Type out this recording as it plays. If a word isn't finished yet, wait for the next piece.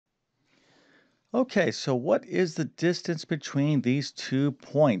Okay, so what is the distance between these 2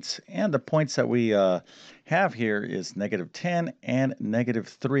 points? And the points that we have here is -10 and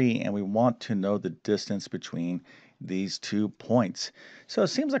 -3, and we want to know the distance between these 2 points. So it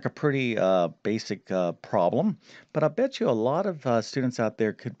seems like a pretty basic problem, but I bet you a lot of students out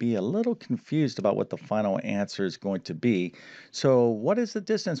there could be a little confused about what the final answer is going to be. So what is the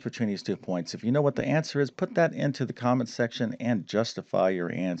distance between these 2 points? If you know what the answer is, put that into the comment section and justify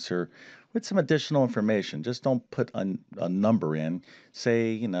your answer with some additional information. Just don't put a number in.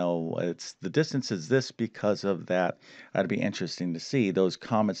 Say, it's the distance is this because of that. That'd be interesting to see those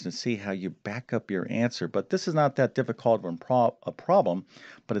comments and see how you back up your answer. But this is not that difficult of a problem,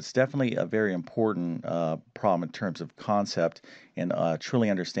 but it's definitely a very important problem in terms of concept and truly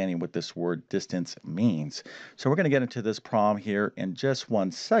understanding what this word distance means. So we're going to get into this problem here in just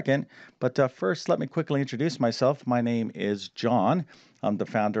 1 second. But first, let me quickly introduce myself. My name is John. I'm the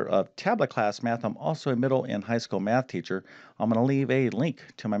founder of TabletClass Math. I'm also a middle and high school math teacher. I'm going to leave a link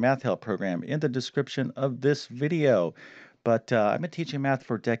to my math help program in the description of this video. But I've been teaching math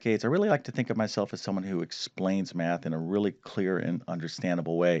for decades. I really like to think of myself as someone who explains math in a really clear and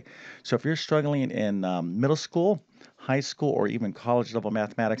understandable way. So if you're struggling in middle school, high school, or even college level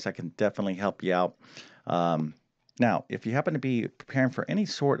mathematics, I can definitely help you out. Um, Now, if you happen to be preparing for any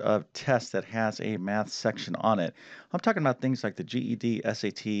sort of test that has a math section on it, I'm talking about things like the GED,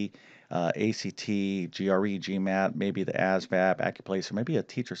 SAT, ACT, GRE, GMAT, maybe the ASVAB, AccuPlace, or maybe a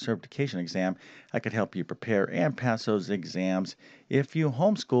teacher certification exam. I could help you prepare and pass those exams. If you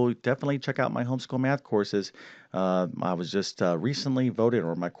homeschool, definitely check out my homeschool math courses. I was just recently voted,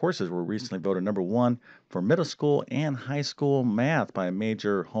 or my courses were recently voted #1 for middle school and high school math by a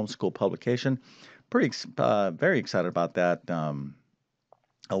major homeschool publication. Very excited about that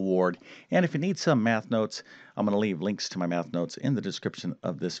award. And if you need some math notes, I'm going to leave links to my math notes in the description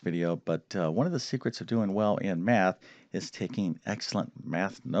of this video. But one of the secrets of doing well in math is taking excellent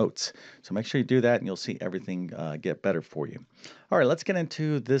math notes. So make sure you do that and you'll see everything get better for you. All right, let's get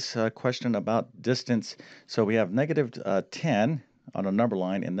into this question about distance. So we have -10 on a number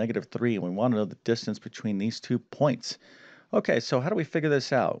line and -3, and we want to know the distance between these 2 points. Okay, so how do we figure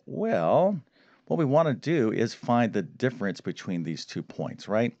this out? Well, what we want to do is find the difference between these 2 points,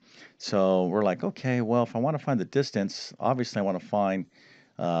 right? So we're like, okay, well, if I want to find the distance, obviously I want to find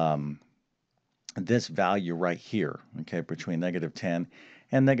um, this value right here, okay, between -10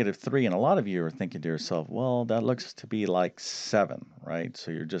 and -3. And a lot of you are thinking to yourself, well, that looks to be like 7, right?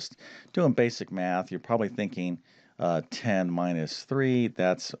 So you're just doing basic math. You're probably thinking 10 minus 3,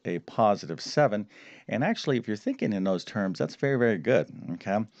 that's a +7. And actually, if you're thinking in those terms, that's very, very good,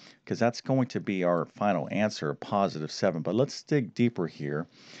 okay? Because that's going to be our final answer, +7. But let's dig deeper here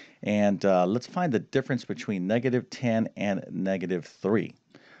and let's find the difference between -10 and -3.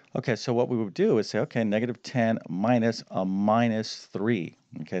 Okay, so what we would do is say, okay, -10 minus a -3.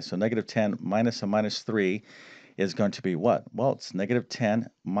 Okay, so -10 minus a -3 is going to be what? Well, it's -10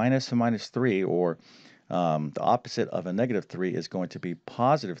 minus a -3, or the opposite of a -3 is going to be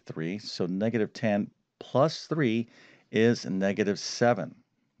 +3. So -10 plus 3 is -7.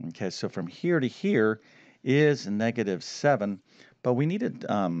 Okay, so from here to here is -7, but we needed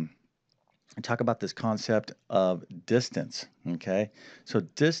and talk about this concept of distance. Okay, so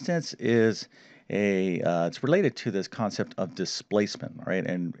distance is it's related to this concept of displacement, right?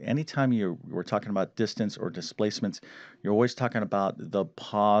 And anytime we're talking about distance or displacements, you're always talking about the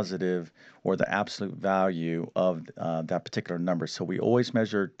positive or the absolute value of that particular number. So we always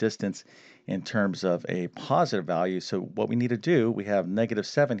measure distance in terms of a positive value. So what we need to do, we have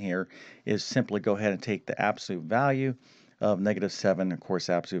 -7 here, is simply go ahead and take the absolute value of -7. Of course,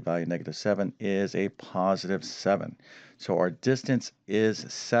 absolute value -7 is a +7. So our distance is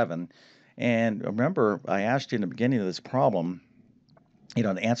 7. And remember, I asked you in the beginning of this problem, to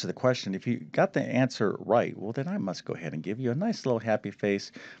answer the question, if you got the answer right, well, then I must go ahead and give you a nice little happy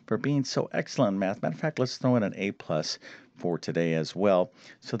face for being so excellent in math. Matter of fact, let's throw in an A+ for today as well.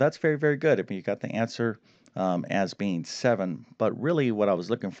 So that's very, very good. If you got the answer as being 7, but really what I was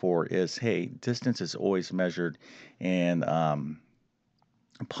looking for is, hey, distance is always measured in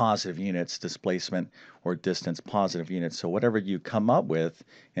positive units, displacement or distance, positive units. So whatever you come up with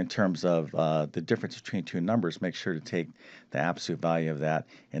in terms of the difference between two numbers, make sure to take the absolute value of that.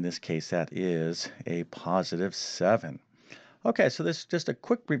 In this case, that is a +7. Okay, so this is just a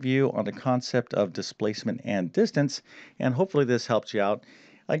quick review on the concept of displacement and distance, and hopefully this helps you out.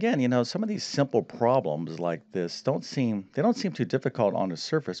 Again, some of these simple problems like this don't seem too difficult on the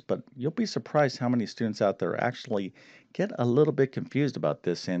surface, but you'll be surprised how many students out there actually get a little bit confused about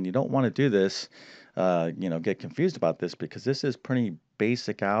this, and you don't want to do this, get confused about this because this is pretty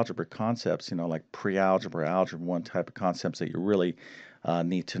basic algebra concepts, like pre-algebra, algebra 1 type of concepts that you really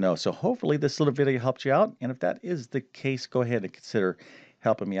need to know. So hopefully this little video helped you out, and if that is the case, go ahead and consider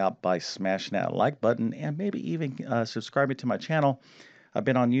helping me out by smashing that like button and maybe even subscribing to my channel. I've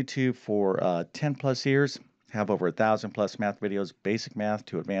been on YouTube for 10 plus years, have over 1,000 plus math videos, basic math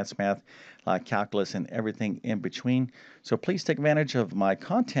to advanced math, calculus, and everything in between. So please take advantage of my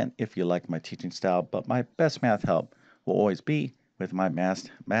content if you like my teaching style, but my best math help will always be with my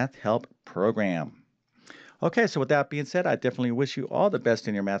math help program. Okay, so with that being said, I definitely wish you all the best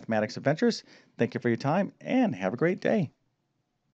in your mathematics adventures. Thank you for your time and have a great day.